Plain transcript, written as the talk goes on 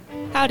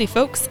Howdy,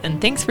 folks, and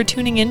thanks for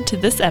tuning in to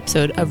this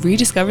episode of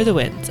Rediscover the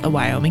Winds, a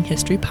Wyoming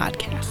history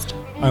podcast.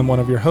 I'm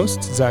one of your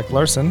hosts, Zach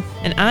Larson.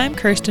 And I'm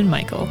Kirsten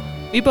Michael.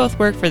 We both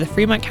work for the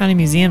Fremont County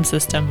Museum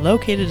System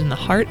located in the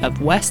heart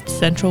of west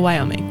central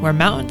Wyoming, where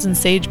mountains and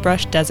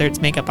sagebrush deserts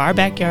make up our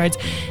backyards,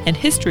 and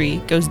history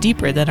goes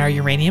deeper than our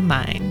uranium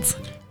mines.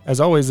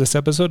 As always, this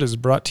episode is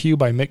brought to you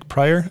by Mick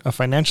Pryor, a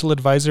financial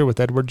advisor with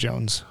Edward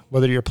Jones.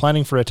 Whether you're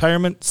planning for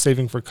retirement,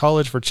 saving for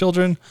college for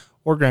children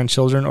or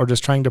grandchildren, or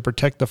just trying to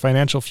protect the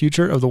financial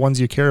future of the ones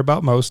you care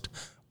about most,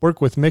 work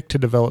with Mick to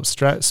develop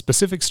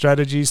specific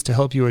strategies to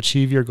help you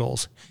achieve your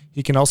goals.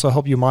 He can also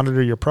help you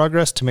monitor your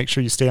progress to make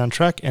sure you stay on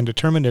track and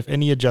determine if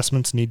any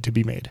adjustments need to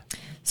be made.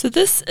 So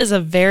this is a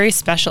very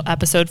special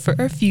episode for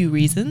a few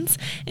reasons,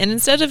 and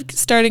instead of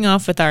starting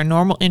off with our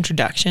normal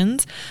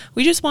introductions,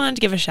 we just wanted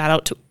to give a shout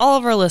out to all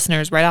of our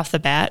listeners right off the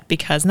bat,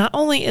 because not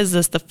only is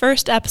this the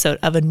first episode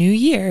of a new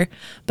year,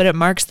 but it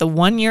marks the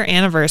 1-year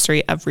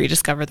anniversary of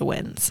Rediscover the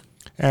Winds.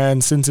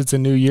 And since it's a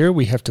new year,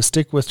 we have to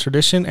stick with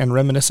tradition and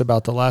reminisce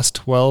about the last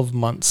 12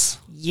 months.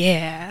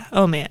 Yeah.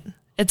 Oh man,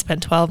 it's been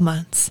 12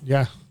 months.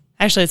 Yeah.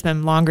 Actually, it's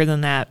been longer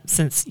than that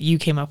since you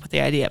came up with the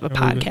idea of a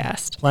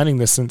podcast. Planning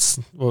this since,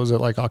 what was it,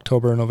 like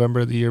October or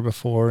November the year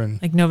before? And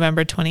like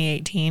November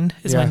 2018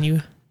 is when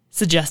you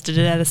suggested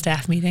it at a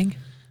staff meeting.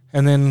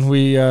 And then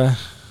we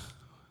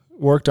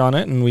worked on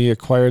it, and we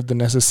acquired the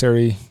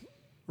necessary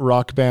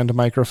rock band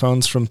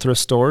microphones from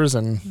thrift stores.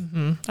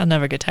 And I'll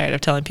never get tired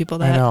of telling people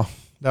that. I know.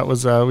 That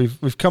was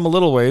we've come a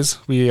little ways.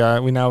 We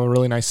now have a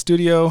really nice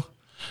studio.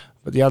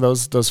 But yeah,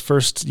 those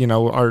first,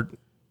 our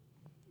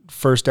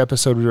first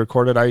episode we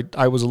recorded,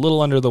 I was a little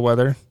under the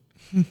weather,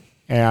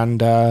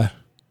 and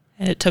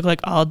it took like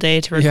all day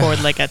to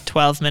record like a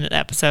 12-minute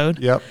episode.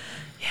 Yep.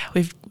 Yeah,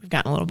 we've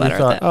gotten a little better at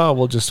that. Oh,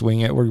 we'll just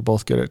wing it. We're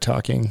both good at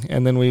talking,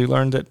 and then we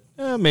learned that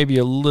maybe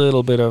a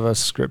little bit of a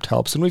script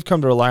helps, and we've come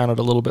to rely on it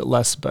a little bit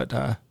less.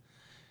 But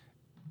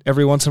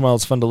every once in a while,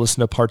 it's fun to listen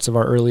to parts of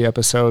our early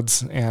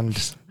episodes,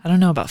 and I don't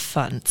know about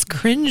fun. It's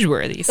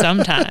cringeworthy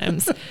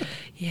sometimes.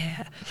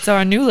 Yeah. So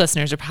our new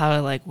listeners are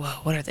probably like, whoa,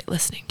 what are they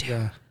listening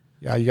to?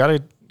 Yeah, you got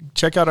to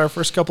check out our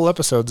first couple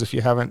episodes if you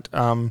haven't,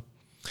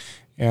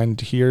 and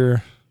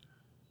hear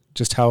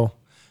just how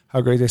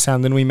great they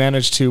sound. Then we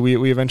managed to,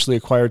 we eventually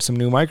acquired some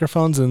new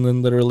microphones, and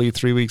then literally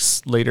 3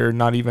 weeks later,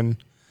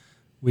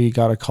 we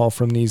got a call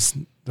from the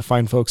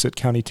fine folks at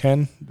County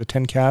 10, the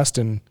 10Cast,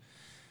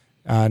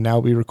 and now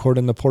we record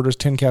in the Porter's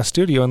 10Cast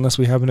studio unless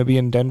we happen to be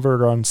in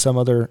Denver or on some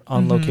other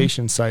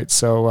on-location site.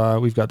 So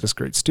we've got this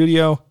great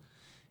studio,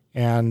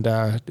 and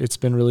it's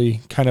been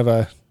really kind of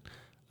a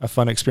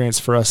fun experience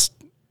for us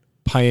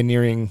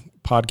pioneering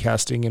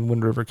podcasting in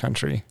Wind River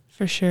country.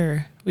 For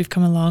sure. We've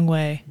come a long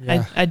way.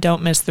 Yeah. I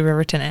don't miss the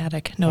Riverton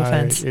attic. No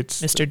offense,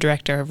 Mr.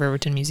 Director of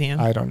Riverton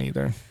Museum. I don't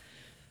either.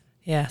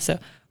 Yeah. So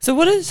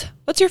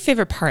what's your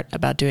favorite part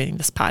about doing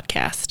this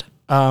podcast?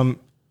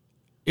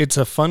 It's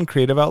a fun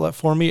creative outlet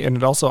for me,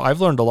 and I've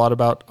learned a lot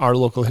about our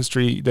local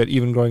history that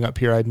even growing up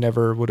here, I'd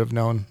never would have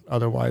known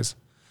otherwise.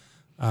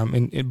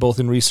 Both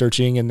in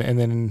researching and then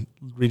in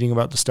reading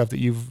about the stuff that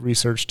you've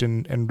researched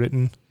and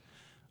written,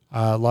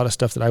 a lot of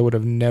stuff that I would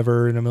have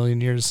never in a million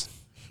years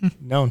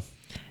known.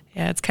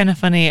 Yeah, it's kind of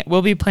funny.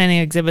 We'll be planning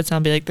exhibits, and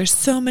I'll be like, there's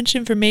so much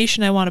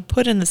information I want to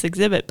put in this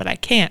exhibit, but I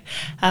can't.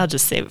 I'll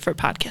just save it for a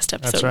podcast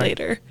episode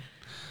later.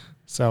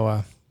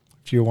 So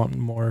if you want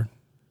more,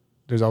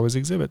 there's always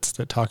exhibits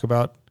that talk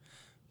about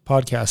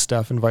podcast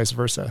stuff and vice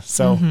versa.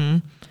 So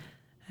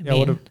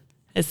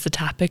it's the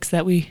topics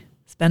that we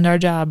spend our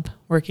job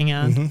working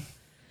on.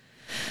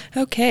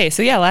 Okay,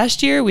 so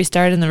last year we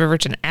started in the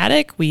Riverton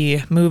attic.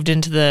 We moved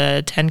into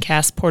the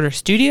 10Cast Porter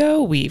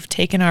studio. We've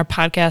taken our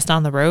podcast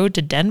on the road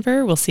to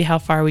Denver. We'll see how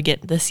far we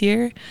get this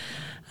year.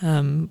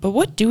 But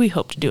what do we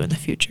hope to do in the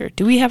future?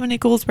 Do we have any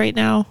goals right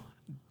now?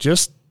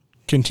 Just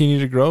continue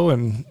to grow,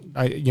 and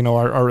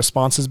our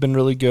response has been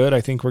really good. I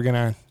think we're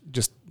gonna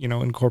just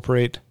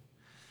incorporate.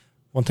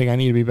 One thing I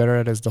need to be better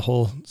at is the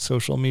whole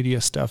social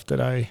media stuff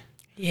that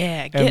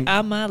get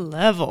on my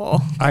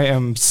level. I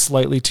am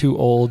slightly too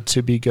old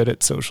to be good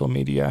at social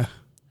media.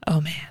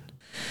 Oh, man.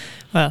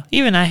 Well,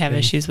 even I have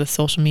issues with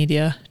social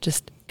media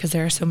just because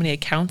there are so many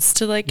accounts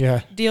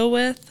to deal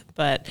with.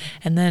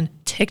 And then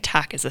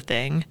TikTok is a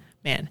thing.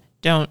 Man,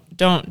 don't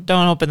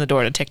open the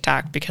door to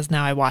TikTok, because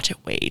now I watch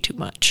it way too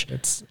much.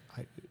 It's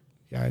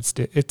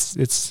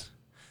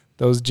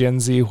those Gen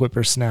Z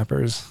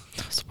whippersnappers.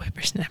 Those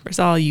whippersnappers,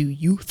 all you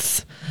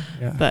youths.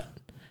 Yeah. But,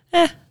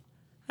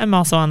 I'm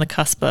also on the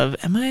cusp of,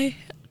 am I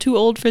too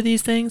old for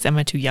these things? Am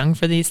I too young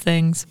for these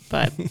things?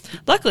 But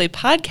luckily,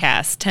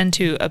 podcasts tend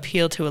to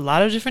appeal to a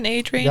lot of different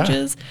age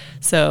ranges. Yeah.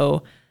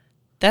 So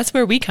that's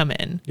where we come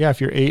in. Yeah, if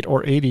you're 8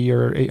 or 80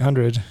 or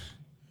 800,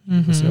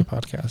 listen to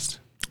a podcast.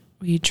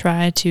 We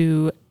try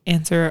to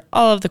answer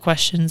all of the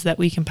questions that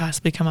we can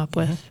possibly come up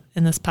with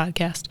in this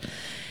podcast.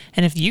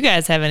 And if you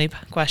guys have any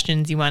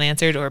questions you want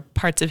answered or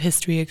parts of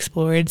history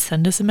explored,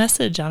 send us a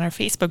message on our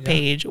Facebook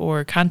page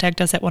or contact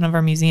us at one of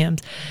our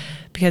museums.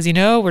 Because,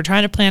 we're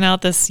trying to plan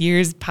out this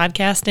year's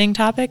podcasting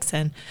topics,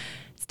 and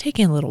it's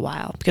taking a little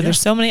while because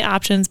there's so many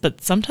options,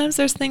 but sometimes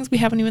there's things we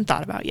haven't even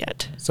thought about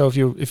yet. So if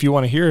you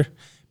want to hear, if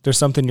there's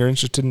something you're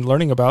interested in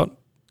learning about,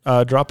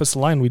 drop us a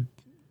line. We'd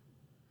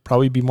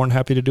probably be more than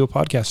happy to do a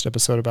podcast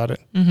episode about it.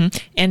 Mm-hmm.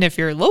 And if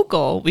you're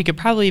local, we could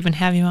probably even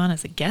have you on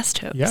as a guest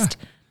host. Yeah.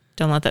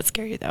 Don't let that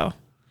scare you, though.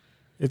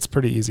 It's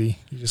pretty easy.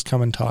 You just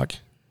come and talk.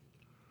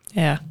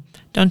 Yeah.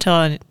 Don't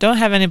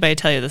have anybody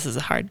tell you this is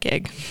a hard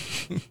gig.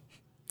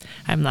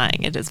 I'm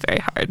lying. It is very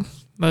hard.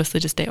 Mostly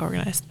to stay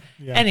organized.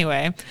 Yeah.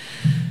 Anyway,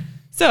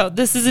 so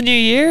this is a new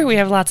year. We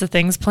have lots of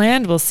things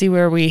planned. We'll see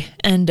where we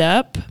end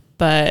up.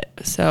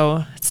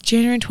 So it's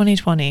January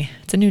 2020.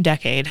 It's a new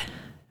decade.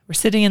 We're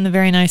sitting in the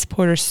very nice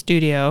Porter's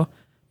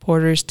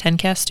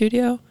 10-cast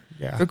studio,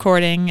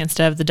 recording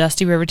instead of the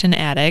dusty Riverton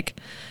attic,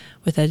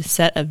 with a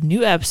set of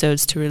new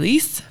episodes to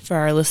release for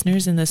our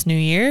listeners in this new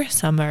year.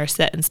 Some are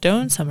set in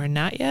stone, some are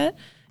not yet.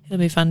 It'll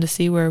be fun to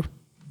see where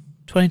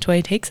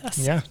 2020 takes us.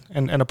 Yeah,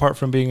 and apart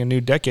from being a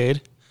new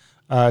decade,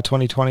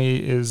 2020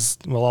 is,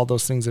 well, all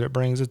those things that it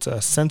brings. It's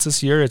a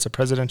census year, it's a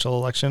presidential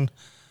election,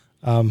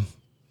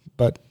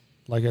 but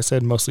like I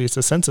said, mostly it's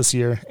a census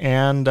year,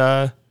 and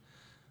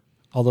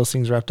all those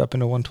things wrapped up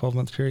into one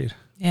 12-month period.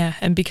 Yeah,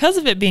 and because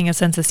of it being a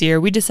census year,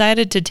 we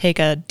decided to take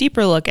a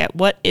deeper look at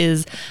what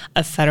is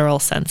a federal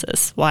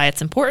census, why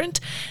it's important,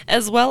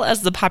 as well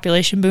as the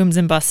population booms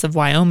and busts of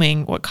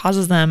Wyoming, what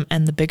causes them,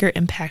 and the bigger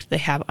impact they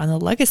have on the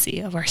legacy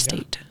of our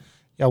state.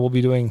 Yeah, we'll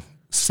be doing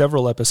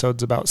several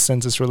episodes about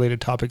census-related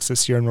topics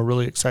this year, and we're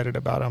really excited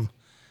about them.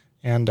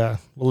 And,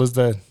 well, as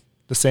the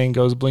saying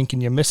goes, blink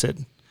and you miss it.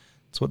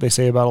 It's what they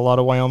say about a lot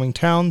of Wyoming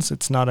towns.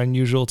 It's not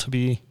unusual to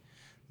be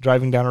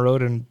driving down a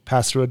road and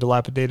pass through a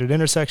dilapidated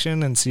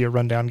intersection and see a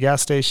rundown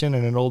gas station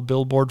and an old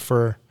billboard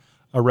for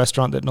a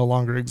restaurant that no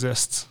longer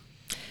exists.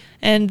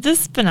 And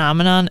this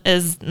phenomenon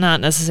is not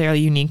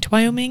necessarily unique to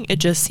Wyoming. It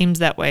just seems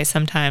that way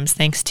sometimes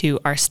thanks to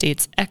our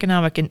state's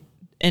economic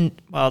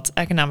its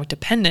economic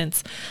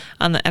dependence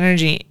on the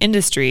energy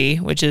industry,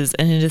 which is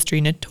an industry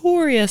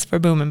notorious for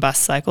boom and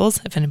bust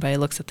cycles. If anybody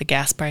looks at the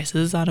gas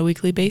prices on a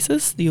weekly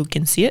basis, you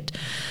can see it.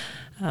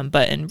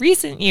 But in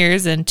recent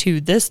years and to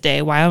this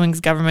day, Wyoming's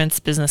governments,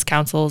 business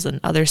councils,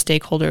 and other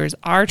stakeholders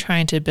are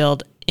trying to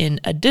build in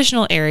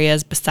additional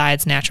areas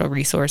besides natural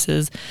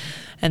resources.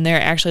 And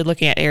they're actually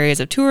looking at areas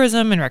of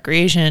tourism and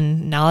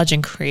recreation, knowledge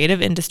and creative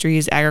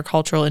industries,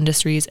 agricultural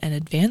industries, and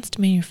advanced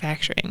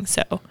manufacturing.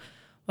 So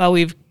while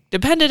we've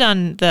depended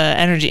on the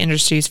energy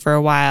industries for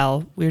a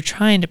while, we're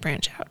trying to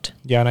branch out.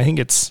 Yeah, and I think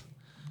it's,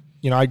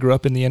 I grew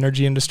up in the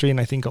energy industry, and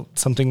I think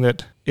something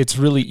that it's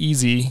really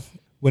easy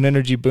when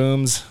energy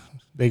booms.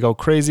 They go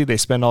crazy. They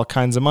spend all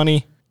kinds of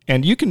money.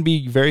 And you can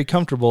be very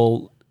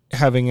comfortable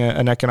having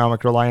an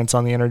economic reliance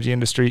on the energy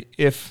industry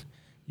if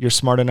you're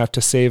smart enough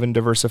to save and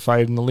diversify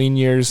in the lean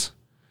years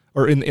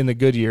or in the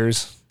good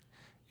years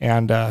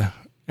and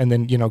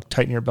then,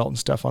 tighten your belt and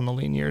stuff on the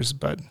lean years.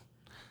 But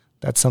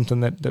that's something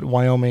that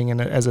Wyoming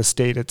and as a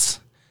state, it's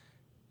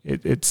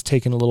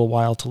taken a little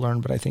while to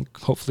learn, but I think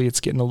hopefully it's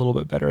getting a little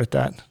bit better at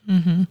that.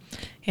 Mm-hmm.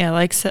 Yeah,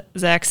 like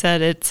Zach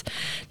said, it's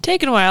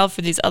taken a while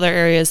for these other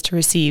areas to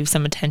receive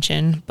some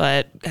attention,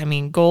 but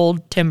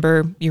gold,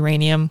 timber,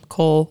 uranium,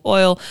 coal,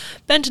 oil,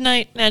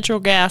 bentonite, natural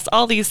gas,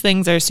 all these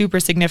things are super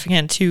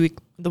significant to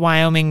the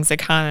Wyoming's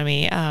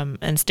economy,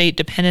 and state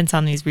dependence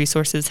on these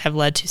resources have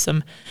led to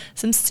some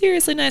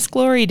seriously nice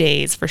glory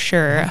days for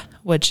sure,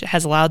 which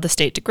has allowed the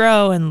state to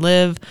grow and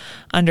live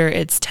under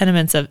its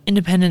tenements of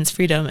independence,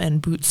 freedom,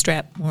 and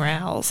bootstrap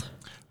morals.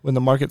 When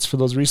the markets for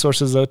those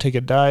resources, though, take a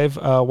dive,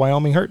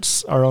 Wyoming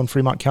hurts. Our own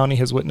Fremont County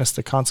has witnessed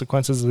the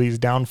consequences of these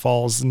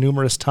downfalls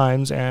numerous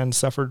times and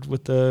suffered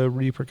with the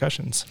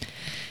repercussions.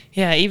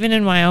 Yeah, even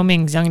in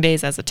Wyoming's young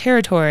days as a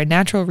territory,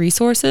 natural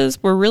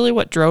resources were really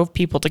what drove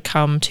people to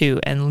come to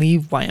and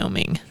leave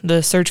Wyoming.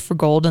 The search for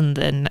gold in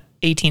the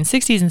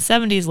 1860s and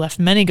 70s left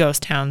many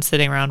ghost towns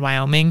sitting around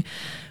Wyoming,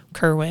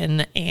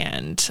 Kerwin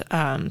and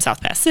South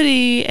Pass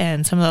City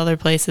and some of the other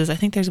places. I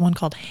think there's one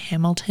called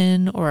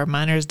Hamilton or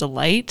Miner's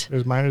Delight.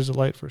 There's Miner's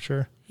Delight for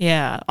sure.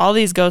 Yeah, all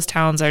these ghost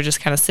towns are just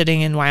kind of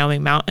sitting in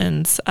Wyoming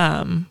mountains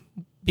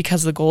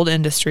because of the gold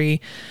industry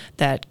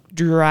that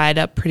dried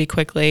up pretty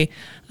quickly,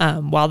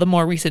 while the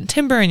more recent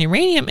timber and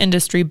uranium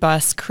industry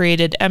busts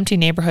created empty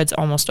neighborhoods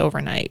almost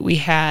overnight. We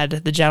had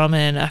the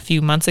gentleman a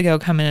few months ago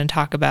come in and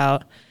talk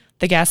about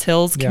the Gas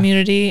Hills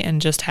community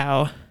and just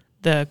how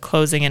the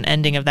closing and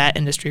ending of that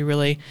industry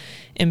really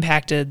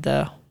impacted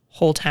the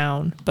whole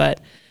town. But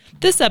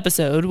this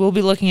episode, we'll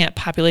be looking at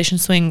population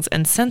swings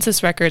and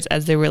census records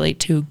as they relate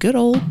to good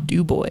old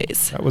Du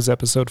Bois. That was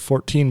episode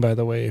 14, by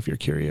the way, if you're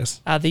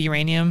curious. The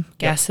uranium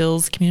Gas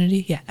Hills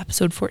community. Yeah,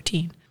 episode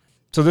 14.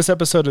 So this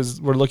episode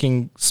we're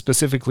looking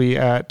specifically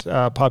at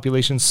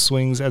population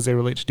swings as they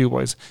relate to Du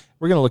Bois.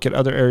 We're going to look at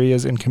other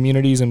areas and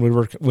communities in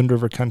Wind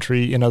River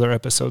country in other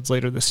episodes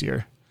later this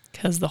year.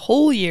 Because the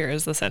whole year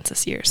is the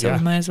census year, so we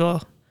might as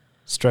well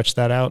stretch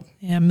that out.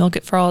 Yeah, milk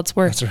it for all it's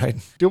worth. That's right.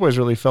 Du Bois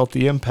really felt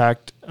the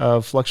impact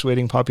of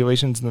fluctuating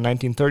populations in the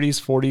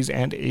 1930s, 40s,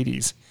 and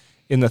 80s.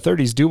 In the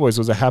 30s, Du Bois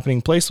was a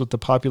happening place with the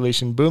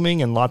population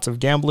booming and lots of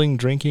gambling,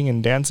 drinking,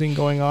 and dancing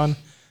going on.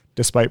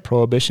 despite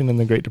Prohibition and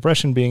the Great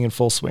Depression being in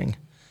full swing.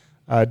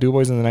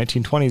 DuBois in the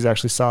 1920s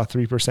actually saw a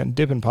 3%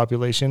 dip in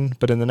population,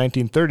 but in the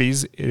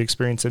 1930s, it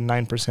experienced a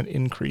 9%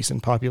 increase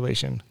in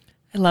population.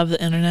 I love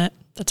the internet.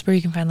 That's where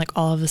you can find like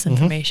all of this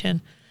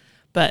information.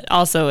 But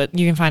also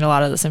you can find a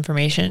lot of this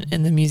information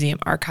in the museum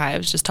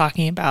archives, just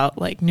talking about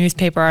like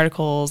newspaper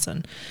articles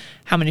and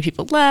how many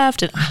people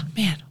left. And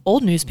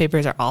old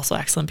newspapers are also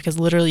excellent because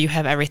literally you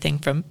have everything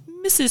from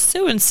Mrs.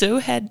 So-and-so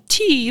had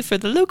tea for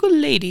the local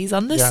ladies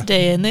on this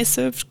day and they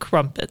served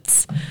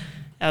crumpets,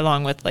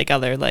 along with like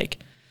other like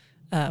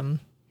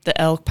the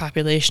elk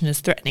population is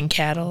threatening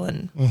cattle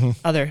and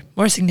other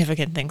more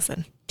significant things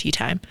than tea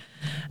time.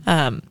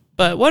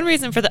 But one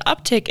reason for the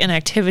uptick in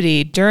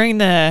activity during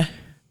the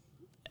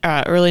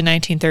early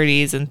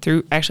 1930s and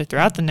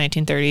throughout the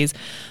 1930s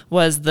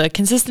was the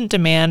consistent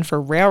demand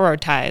for railroad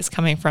ties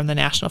coming from the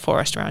national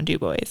forest around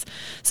DuBois.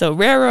 So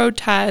railroad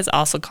ties,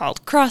 also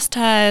called cross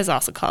ties,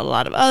 also called a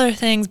lot of other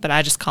things, but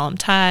I just call them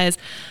ties,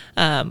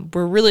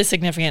 were really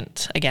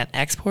significant, again,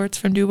 exports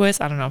from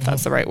DuBois. I don't know if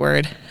that's the right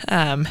word.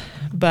 And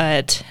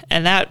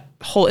that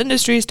whole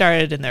industry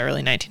started in the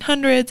early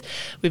 1900s.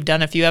 We've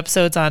done a few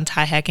episodes on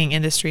tie hacking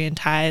industry and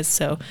ties.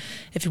 So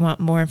if you want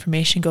more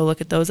information, go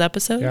look at those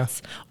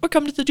episodes or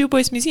come to the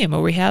DuBois Museum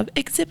where we have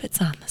exhibits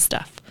on this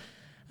stuff.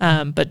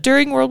 But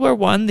during World War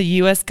I, the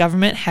U.S.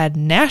 government had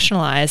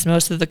nationalized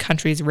most of the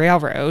country's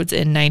railroads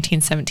in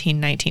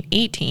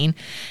 1917-1918,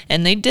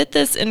 and they did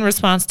this in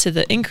response to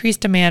the increased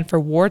demand for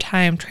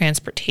wartime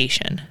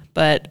transportation.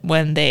 But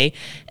when they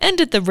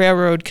ended the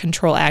Railroad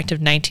Control Act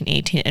of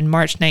 1918 in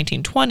March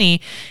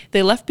 1920,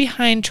 they left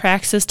behind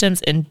track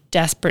systems in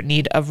desperate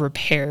need of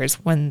repairs.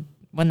 When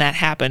that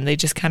happened, they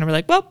just kind of were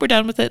like, well, we're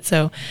done with it.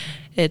 So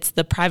it's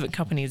the private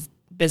company's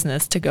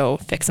business to go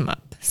fix them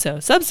up. So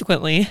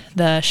subsequently,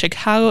 the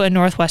Chicago and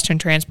Northwestern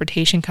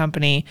Transportation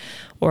Company,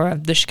 or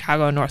the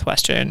Chicago and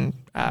Northwestern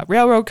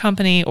Railroad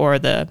Company, or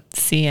the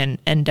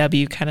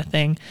CNNW kind of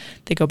thing,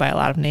 they go by a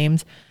lot of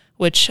names,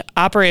 which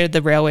operated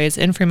the railways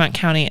in Fremont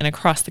County and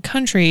across the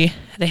country.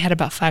 They had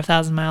about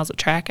 5,000 miles of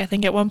track, I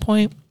think, at one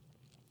point.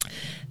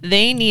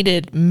 They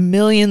needed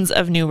millions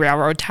of new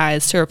railroad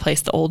ties to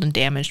replace the old and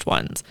damaged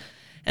ones.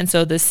 And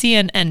so the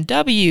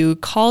CNNW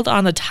called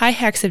on the tie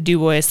hacks of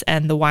DuBois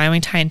and the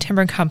Wyoming Tie and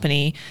Timber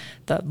Company,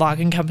 the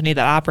logging company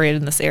that operated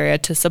in this area,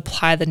 to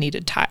supply the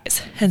needed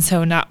ties. And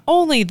so not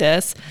only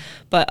this,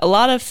 but a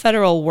lot of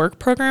federal work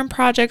program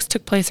projects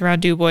took place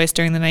around DuBois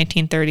during the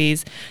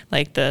 1930s,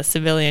 like the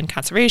Civilian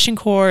Conservation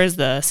Corps,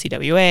 the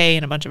CWA,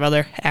 and a bunch of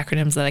other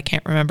acronyms that I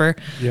can't remember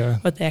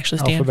what they actually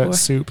stand for. Alphabet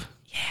soup.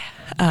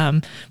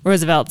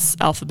 Roosevelt's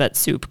alphabet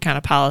soup kind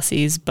of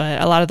policies, but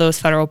a lot of those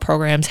federal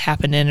programs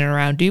happened in and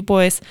around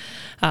DuBois.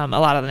 A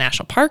lot of the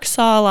national parks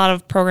saw a lot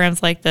of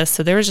programs like this,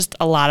 so there was just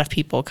a lot of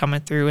people coming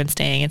through and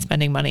staying and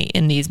spending money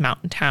in these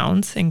mountain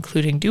towns,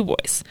 including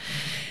DuBois.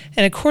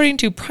 And according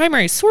to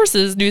primary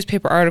sources,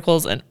 newspaper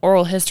articles, and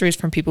oral histories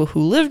from people who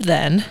lived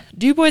then,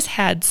 DuBois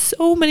had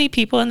so many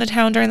people in the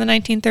town during the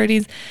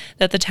 1930s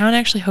that the town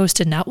actually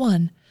hosted not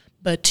one,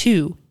 but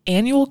 2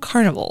 annual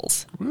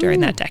carnivals during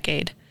that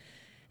decade.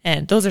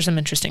 And those are some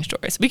interesting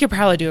stories. We could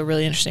probably do a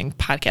really interesting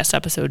podcast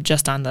episode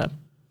just on the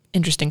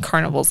interesting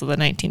carnivals of the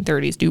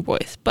 1930s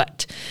DuBois.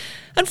 But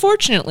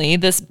unfortunately,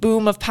 this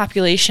boom of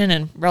population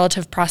and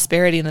relative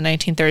prosperity in the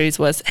 1930s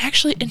was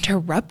actually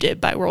interrupted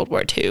by World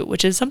War II,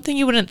 which is something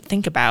you wouldn't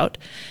think about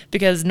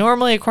because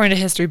normally, according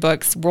to history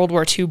books, World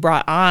War II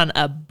brought on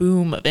a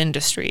boom of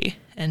industry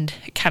and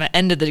it kind of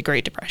ended the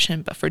Great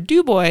Depression. But for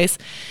DuBois,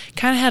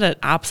 kind of had an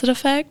opposite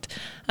effect.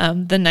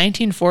 The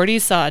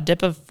 1940s saw a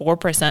dip of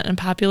 4% in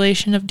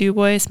population of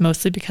DuBois,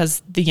 mostly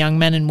because the young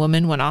men and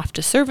women went off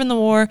to serve in the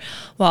war,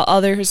 while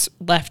others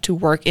left to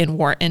work in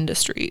war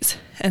industries.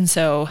 And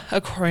so,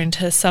 according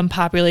to some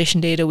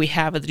population data we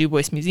have at the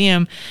DuBois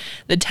Museum,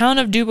 the town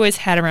of DuBois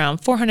had around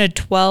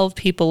 412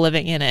 people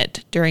living in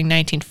it during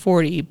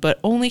 1940, but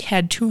only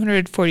had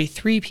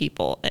 243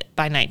 people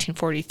by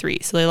 1943.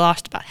 So they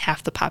lost about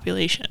half the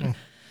population.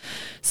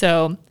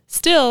 So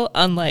still,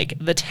 unlike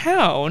the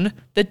town,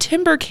 the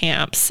timber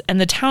camps and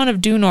the town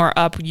of Dunor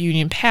up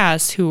Union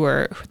Pass, who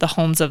were the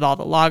homes of all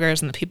the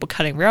loggers and the people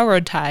cutting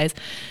railroad ties,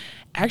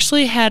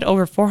 actually had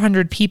over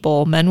 400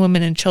 people, men,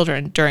 women, and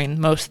children, during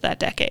most of that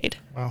decade.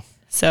 Wow.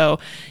 So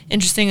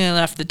interestingly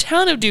enough, the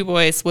town of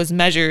DuBois was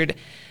measured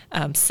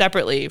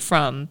separately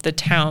from the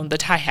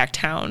tie hack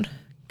town,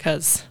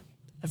 because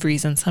of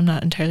reasons. I'm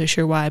not entirely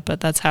sure why, but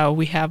that's how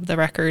we have the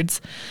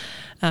records.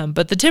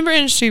 But the timber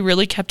industry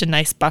really kept a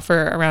nice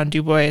buffer around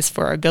DuBois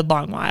for a good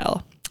long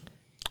while,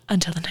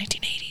 until the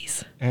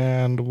 1980s.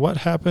 And what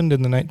happened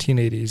in the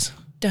 1980s?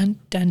 Dun,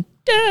 dun,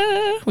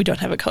 We don't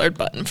have a colored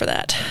button for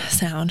that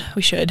sound.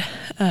 We should.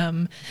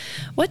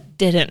 What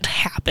didn't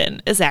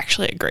happen is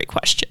actually a great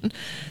question.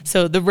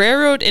 So the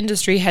railroad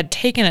industry had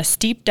taken a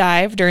steep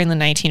dive during the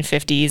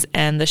 1950s,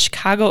 and the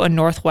Chicago and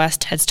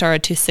Northwest had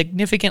started to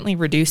significantly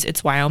reduce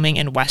its Wyoming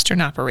and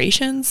Western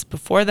operations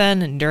before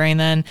then and during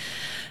then.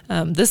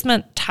 This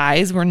meant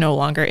ties were no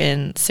longer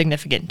in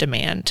significant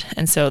demand.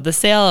 And so the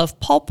sale of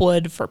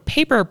pulpwood for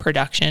paper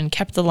production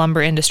kept the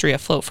lumber industry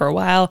afloat for a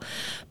while,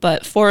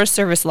 but Forest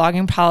Service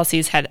logging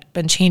policies had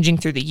been changing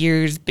through the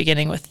years,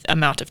 beginning with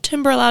amount of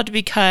timber allowed to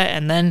be cut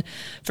and then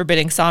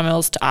forbidding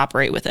sawmills to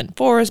operate within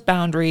forest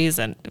boundaries.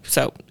 And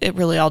so it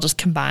really all just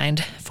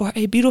combined for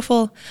a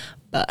beautiful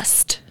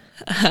bust.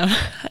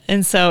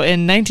 And so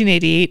in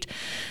 1988,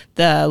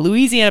 the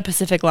Louisiana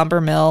Pacific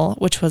Lumber Mill,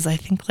 which was, I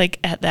think, like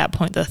at that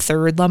point, the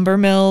third lumber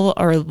mill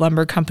or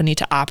lumber company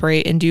to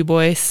operate in Du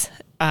Bois,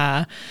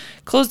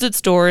 closed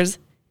its doors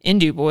in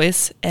Du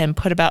Bois and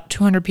put about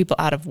 200 people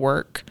out of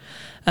work.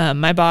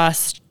 My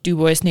boss, Du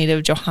Bois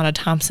native Johanna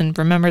Thompson,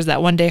 remembers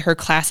that one day her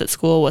class at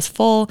school was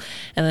full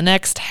and the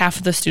next half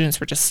of the students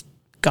were just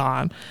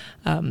gone.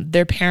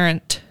 Their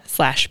parents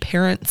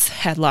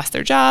had lost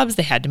their jobs.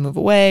 They had to move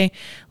away,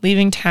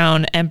 leaving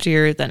town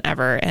emptier than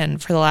ever.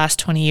 And for the last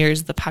 20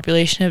 years, the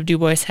population of Du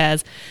Bois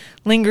has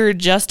lingered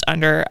just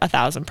under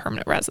 1,000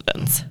 permanent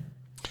residents.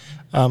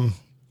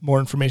 More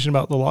information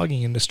about the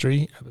logging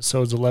industry,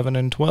 episodes 11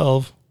 and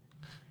 12.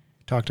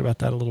 Talked about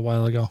that a little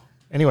while ago.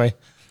 Anyway,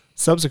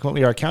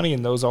 subsequently, our county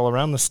and those all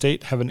around the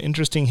state have an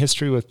interesting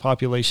history with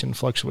population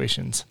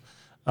fluctuations.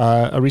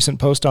 A recent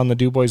post on the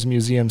Du Bois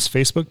Museum's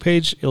Facebook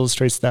page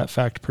illustrates that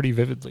fact pretty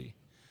vividly.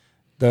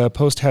 The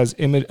post has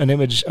an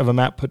image of a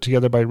map put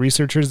together by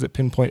researchers that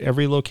pinpoint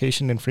every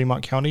location in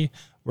Fremont County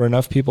where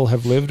enough people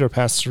have lived or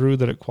passed through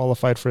that it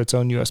qualified for its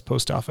own U.S.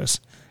 Post Office,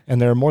 and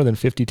there are more than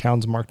 50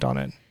 towns marked on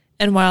it.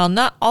 And while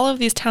not all of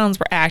these towns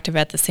were active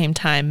at the same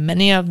time,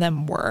 many of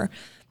them were.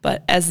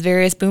 But as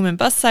various boom and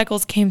bust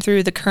cycles came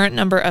through, the current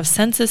number of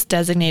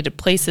census-designated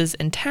places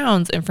and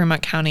towns in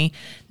Fremont County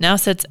now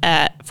sits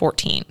at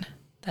 14.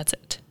 That's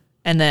it.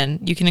 And then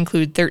you can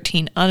include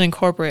 13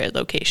 unincorporated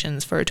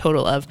locations for a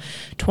total of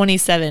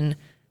 27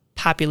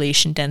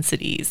 population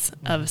densities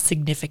of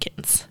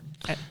significance.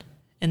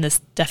 And this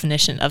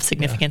definition of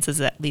significance is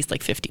at least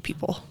like 50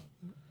 people.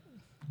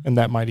 And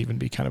that might even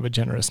be kind of a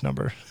generous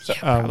number. Yeah,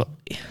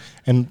 probably.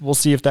 And we'll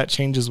see if that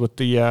changes with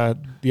the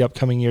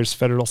upcoming year's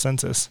federal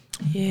census.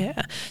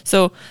 Yeah.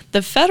 So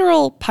the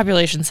federal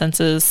population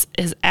census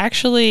is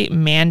actually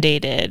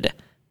mandated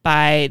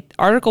by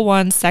Article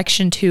 1,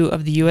 Section 2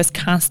 of the U.S.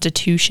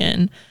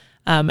 Constitution.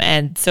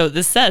 And so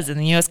this says in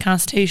the U.S.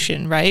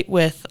 Constitution, right,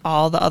 with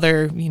all the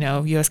other,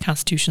 U.S.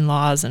 Constitution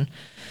laws and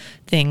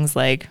things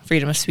like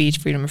freedom of speech,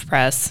 freedom of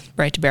press,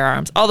 right to bear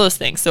arms, all those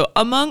things. So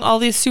among all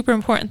these super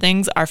important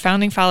things, our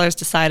founding fathers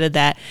decided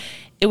that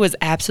it was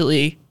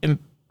absolutely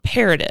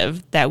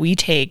imperative that we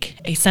take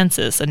a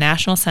census, a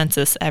national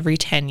census, every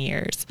 10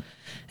 years.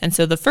 And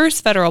so the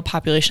first federal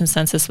population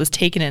census was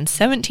taken in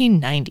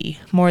 1790,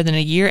 more than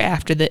a year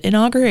after the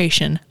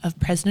inauguration of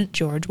President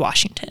George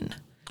Washington.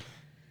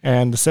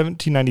 And the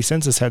 1790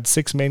 census had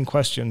 6 main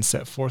questions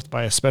set forth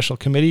by a special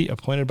committee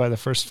appointed by the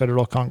first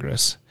federal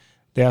Congress.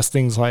 They asked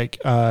things like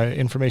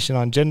information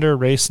on gender,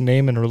 race,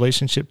 name, and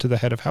relationship to the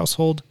head of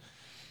household,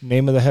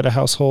 name of the head of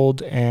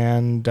household,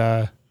 and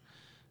the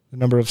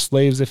number of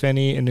slaves, if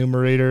any,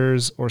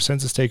 enumerators, or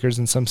census takers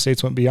in some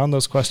states went beyond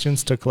those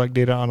questions to collect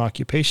data on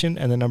occupation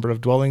and the number of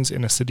dwellings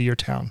in a city or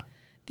town.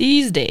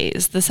 These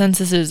days, the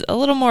census is a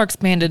little more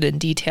expanded and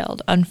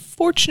detailed.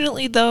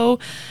 Unfortunately, though,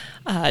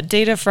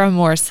 data from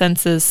more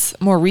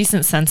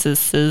recent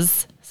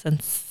censuses,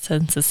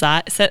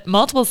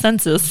 multiple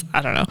census,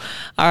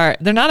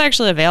 they're not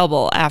actually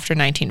available after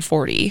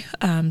 1940.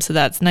 So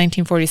that's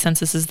 1940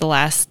 census is the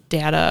last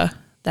data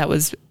that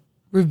was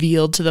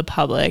revealed to the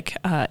public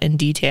in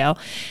detail.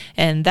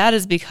 And that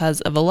is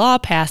because of a law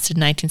passed in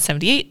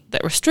 1978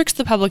 that restricts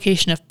the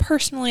publication of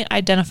personally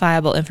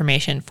identifiable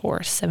information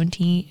for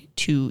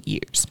 72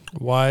 years.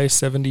 Why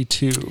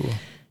 72?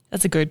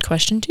 That's a good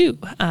question, too.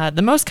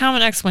 The most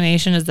common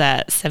explanation is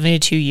that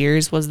 72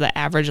 years was the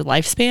average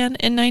lifespan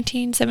in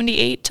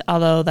 1978,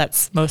 although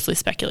that's mostly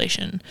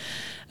speculation.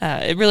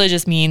 It really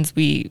just means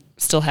we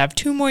still have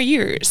 2 more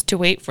years to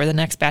wait for the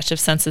next batch of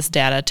census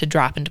data to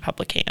drop into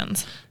public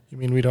hands. You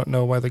mean we don't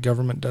know why the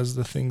government does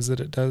the things that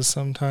it does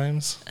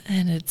sometimes?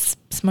 And it's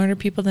smarter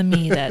people than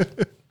me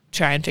that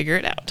try and figure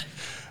it out.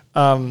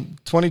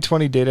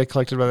 2020 data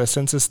collected by the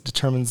census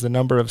determines the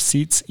number of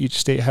seats each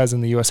state has in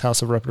the U.S.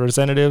 House of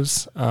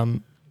Representatives.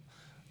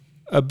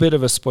 A bit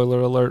of a spoiler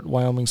alert,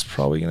 Wyoming's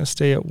probably going to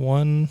stay at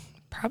 1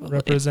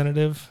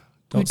 representative.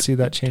 Don't see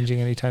that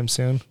changing anytime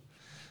soon,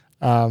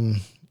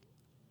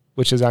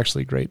 which is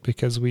actually great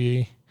because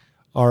we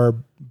are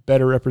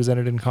better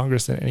represented in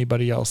Congress than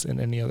anybody else in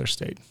any other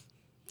state.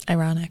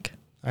 Ironic.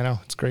 I know,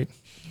 it's great.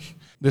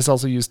 this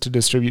also used to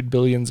distribute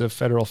billions of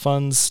federal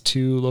funds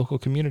to local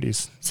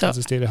communities. So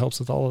census data helps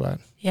with all of that.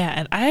 Yeah,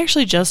 and I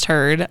actually just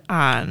heard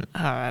on,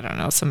 I don't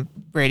know, some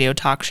radio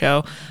talk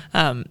show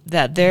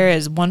that there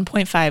is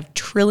 $1.5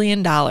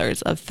 trillion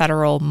of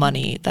federal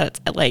money that's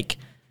like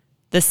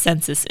the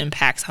census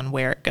impacts on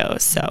where it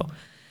goes. So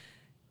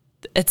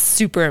it's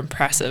super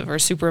impressive or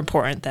super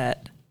important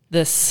that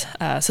this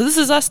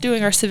is us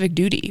doing our civic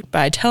duty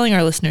by telling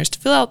our listeners to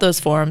fill out those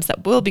forms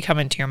that will be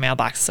coming to your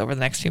mailboxes over the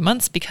next few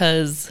months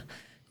because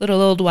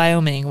little old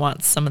Wyoming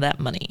wants some of that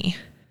money.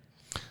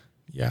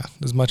 Yeah,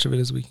 as much of it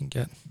as we can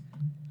get.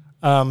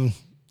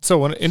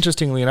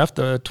 Interestingly enough,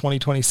 the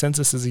 2020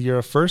 census is a year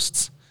of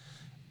firsts.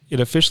 It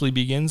officially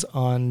begins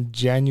on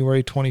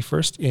January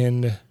 21st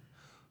in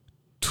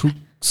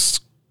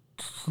Tuxuk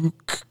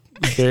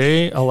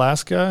Bay,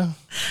 Alaska.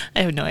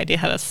 I have no idea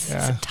how to say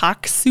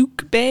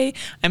Tuxuk Bay.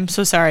 I'm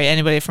so sorry,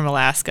 anybody from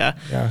Alaska.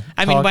 Yeah,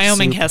 I mean,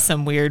 Wyoming has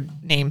some weird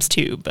names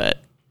too, but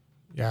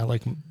yeah,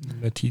 like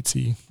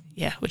Meeteetse.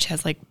 Yeah, which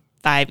has like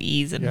 5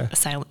 E's and a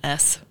silent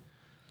S.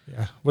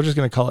 Yeah, we're just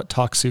gonna call it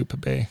Tuxuk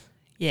Bay.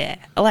 Yeah,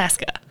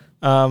 Alaska.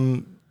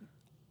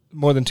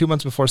 More than 2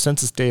 months before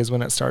Census Day is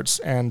when it starts,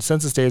 and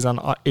Census Day is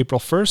on April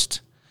 1st,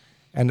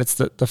 and it's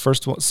the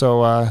first one.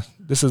 So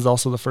this is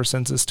also the first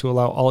census to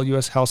allow all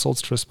U.S.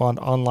 households to respond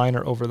online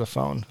or over the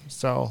phone.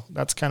 So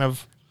that's kind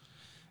of,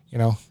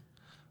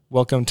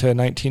 welcome to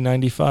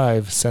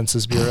 1995,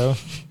 Census Bureau.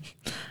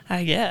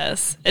 I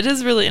guess. It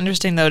is really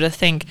interesting, though, to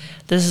think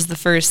this is the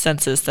first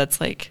census that's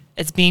like,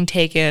 it's being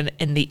taken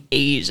in the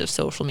age of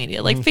social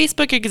media. Like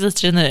Facebook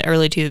existed in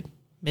the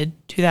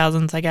mid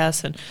 2000s, I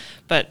guess.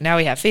 But now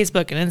we have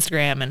Facebook and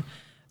Instagram, and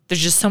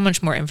there's just so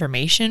much more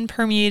information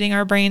permeating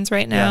our brains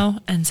right now.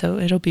 Yeah. And so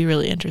it'll be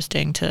really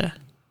interesting to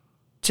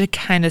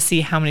kind of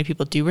see how many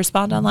people do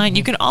respond online.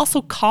 You can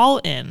also call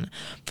in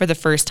for the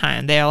first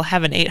time. They'll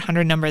have an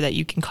 800 number that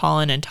you can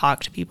call in and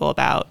talk to people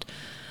about.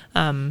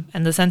 And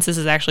the census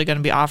is actually going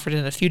to be offered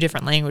in a few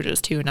different languages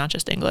too, not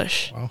just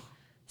English. Wow.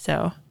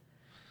 So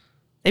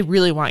they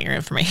really want your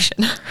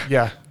information.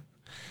 Yeah,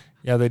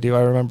 they do.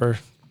 I remember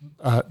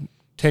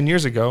 10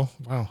 years ago,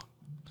 wow,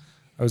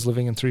 I was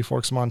living in Three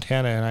Forks,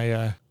 Montana,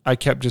 and I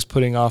kept just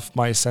putting off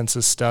my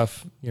census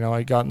stuff.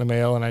 I got in the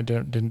mail and I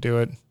didn't do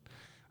it.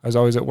 I was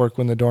always at work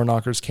when the door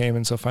knockers came,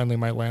 and so finally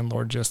my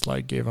landlord just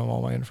gave them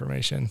all my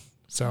information.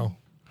 So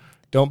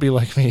don't be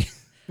like me.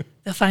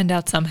 They'll find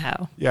out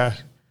somehow. Yeah.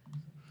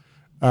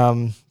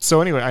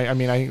 So anyway, I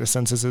think the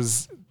census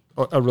is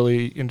a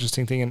really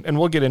interesting thing, and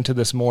we'll get into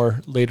this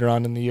more later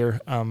on in the year.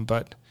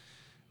 But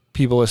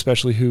people,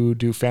 especially who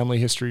do family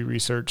history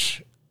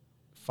research,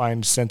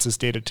 find census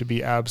data to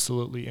be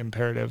absolutely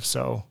imperative.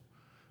 So,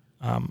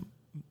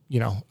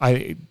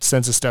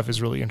 census stuff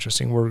is really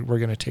interesting. We're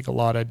going to take a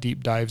lot of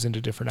deep dives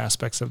into different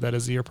aspects of that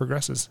as the year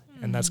progresses,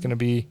 and that's going to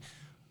be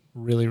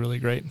really, really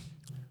great.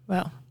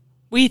 Well,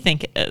 we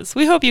think it is.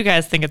 We hope you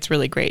guys think it's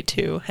really great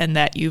too, and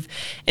that you've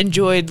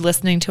enjoyed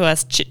listening to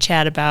us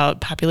chit-chat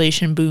about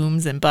population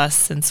booms and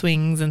busts and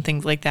swings and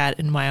things like that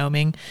in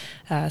Wyoming.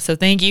 So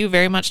thank you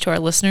very much to our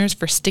listeners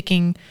for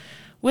sticking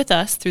with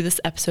us through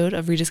this episode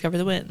of Rediscover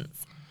the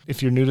Winds.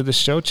 If you're new to this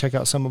show, check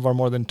out some of our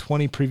more than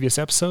 20 previous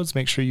episodes.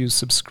 Make sure you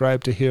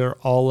subscribe to hear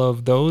all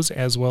of those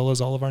as well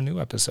as all of our new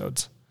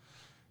episodes.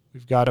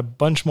 We've got a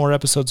bunch more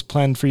episodes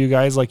planned for you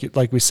guys.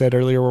 Like we said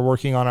earlier, we're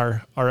working on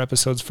our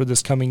episodes for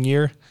this coming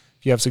year.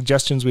 If you have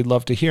suggestions, we'd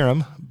love to hear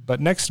them. But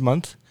next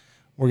month,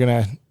 we're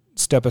going to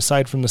step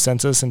aside from the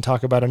census and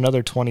talk about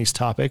another 20s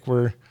topic.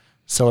 We're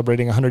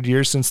celebrating 100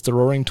 years since the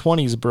Roaring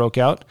 20s broke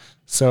out.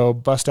 So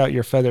bust out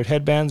your feathered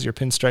headbands, your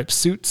pinstripe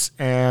suits,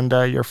 and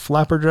your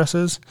flapper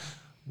dresses.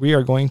 We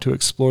are going to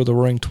explore the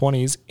Roaring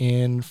 20s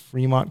in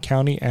Fremont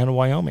County and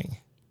Wyoming.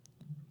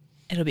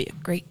 It'll be a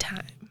great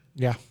time.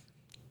 Yeah.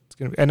 It's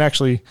going to be, and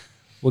actually,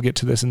 we'll get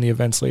to this in the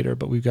events later,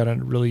 but we've got a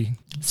really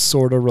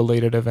sort of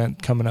related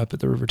event coming up at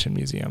the Riverton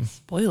Museum.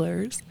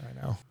 Spoilers.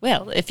 I know.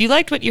 Well, if you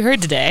liked what you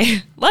heard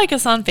today, like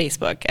us on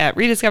Facebook at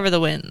Rediscover the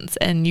Winds.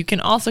 And you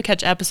can also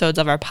catch episodes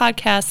of our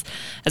podcast,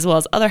 as well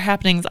as other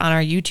happenings on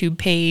our YouTube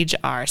page,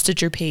 our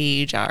Stitcher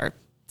page, our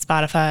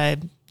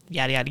Spotify,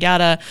 yada, yada,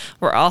 yada.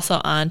 We're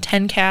also on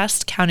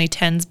 10Cast, County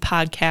 10's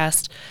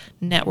podcast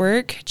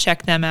network.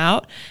 Check them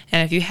out.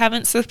 And if you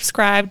haven't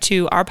subscribed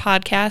to our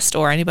podcast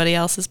or anybody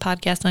else's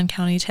podcast on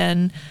County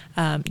 10,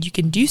 you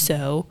can do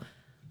so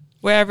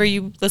wherever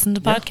you listen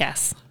to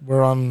podcasts.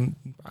 We're on,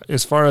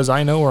 as far as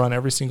I know, we're on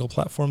every single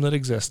platform that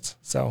exists.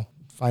 So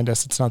find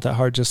us. It's not that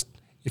hard. Just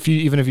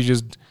even if you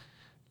just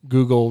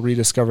Google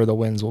Rediscover the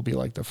Winds, will be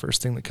like the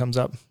first thing that comes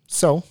up.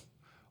 So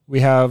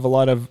we have a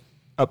lot of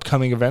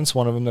upcoming events.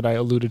 One of them that I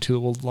alluded to,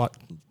 we'll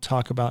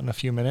talk about in a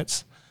few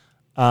minutes.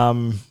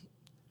 A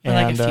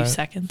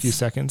few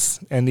seconds.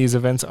 And these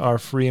events are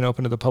free and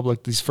open to the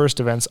public. These first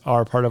events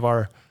are part of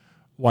our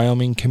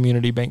Wyoming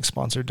Community Bank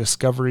sponsored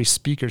Discovery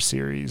Speaker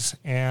Series.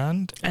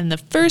 And the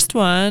first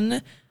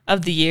one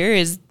of the year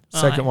is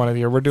Second one of the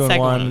year. We're doing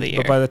Second one one, of the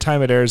year. but by the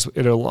time it airs,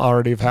 it'll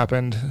already have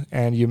happened,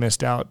 and you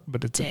missed out.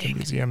 But it's at the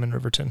museum in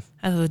Riverton.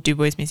 I thought the Du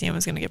Bois Museum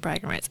was going to get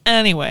bragging rights.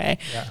 Anyway,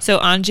 Yeah. So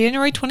on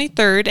January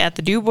 23rd at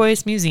the Du Bois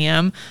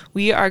Museum,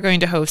 we are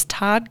going to host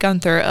Todd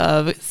Gunther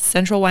of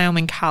Central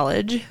Wyoming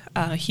College.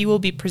 He will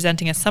be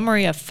presenting a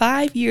summary of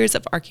 5 years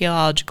of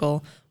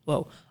archaeological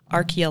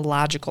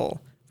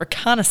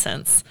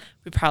reconnaissance.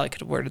 We probably could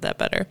have worded that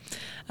better.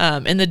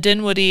 In the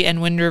Dinwiddie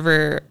and Wind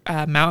River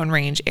mountain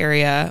range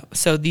area.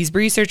 So these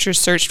researchers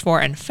searched for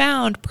and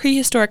found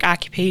prehistoric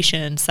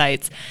occupation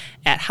sites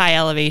at high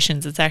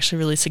elevations. It's actually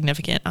really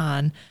significant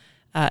on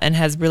and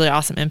has really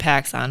awesome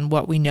impacts on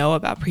what we know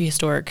about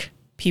prehistoric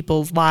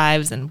people's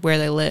lives and where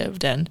they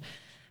lived and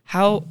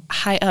how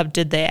high up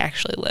did they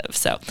actually live.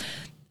 So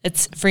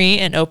it's free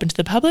and open to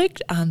the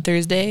public on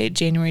Thursday,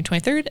 January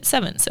 23rd at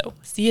 7. So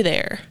see you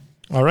there.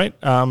 All right.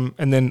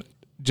 And then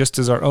just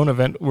as our own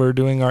event, we're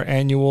doing our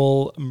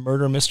annual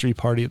murder mystery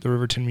party at the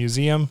Riverton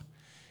Museum.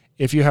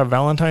 If you have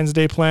Valentine's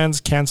Day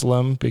plans, cancel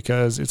them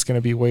because it's going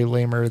to be way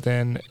lamer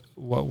than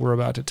what we're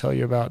about to tell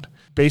you about.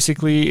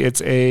 Basically,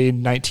 it's a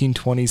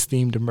 1920s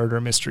themed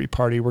murder mystery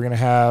party. We're going to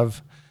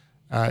have,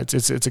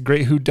 it's a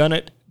great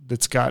whodunit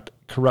that's got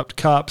corrupt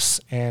cops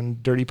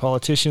and dirty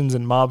politicians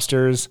and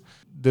mobsters.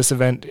 This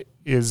event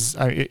is,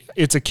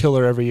 it's a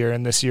killer every year.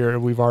 And this year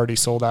we've already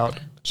sold out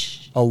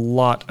a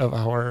lot of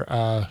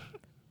our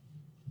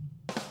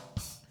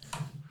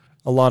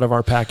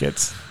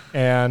packets,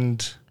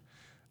 and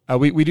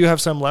we do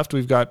have some left.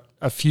 We've got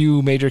a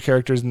few major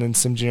characters and then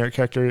some generic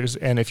characters,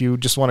 and if you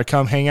just want to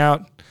come hang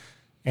out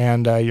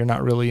and you're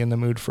not really in the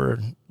mood for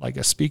like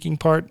a speaking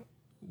part,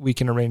 we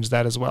can arrange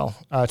that as well.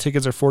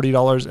 Tickets are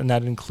 $40, and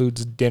that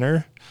includes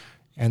dinner,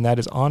 and that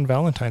is on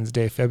Valentine's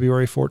Day,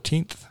 February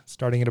 14th,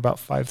 starting at about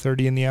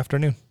 5:30 in the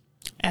afternoon.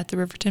 At the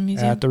Riverton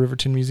Museum? At the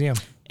Riverton Museum.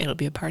 It'll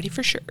be a party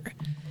for sure.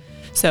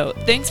 So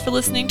thanks for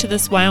listening to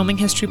this Wyoming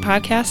History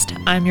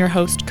Podcast. I'm your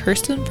host,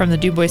 Kirsten, from the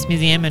Du Bois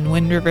Museum and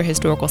Wind River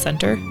Historical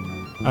Center.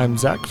 I'm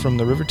Zach from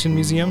the Riverton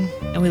Museum.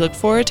 And we look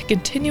forward to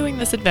continuing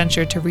this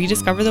adventure to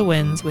rediscover the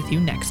winds with you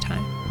next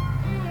time.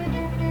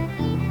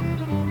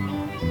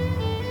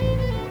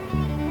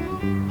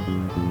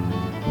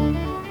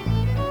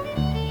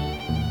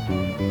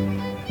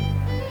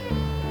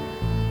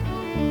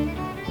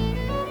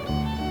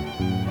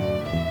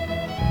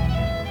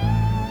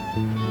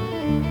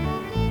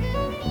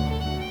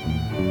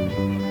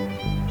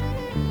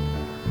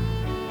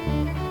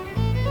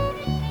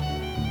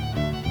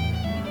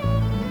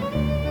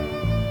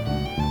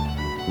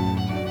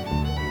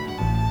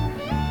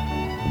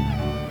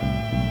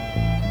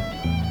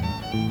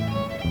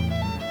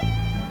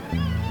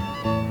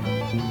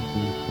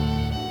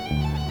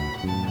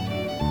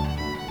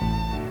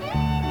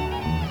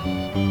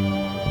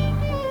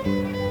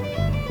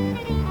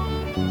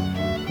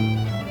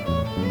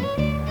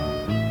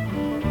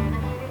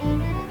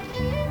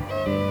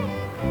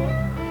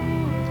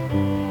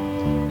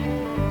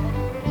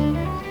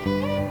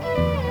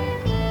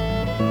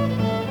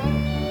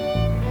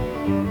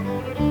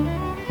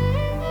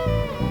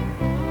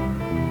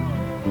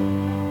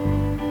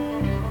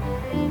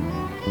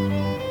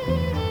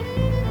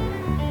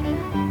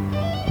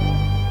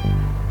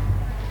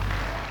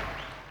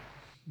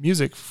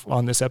 Music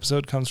on this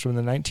episode comes from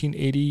the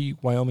 1980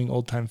 Wyoming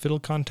Old Time Fiddle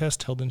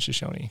Contest held in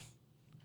Shoshone.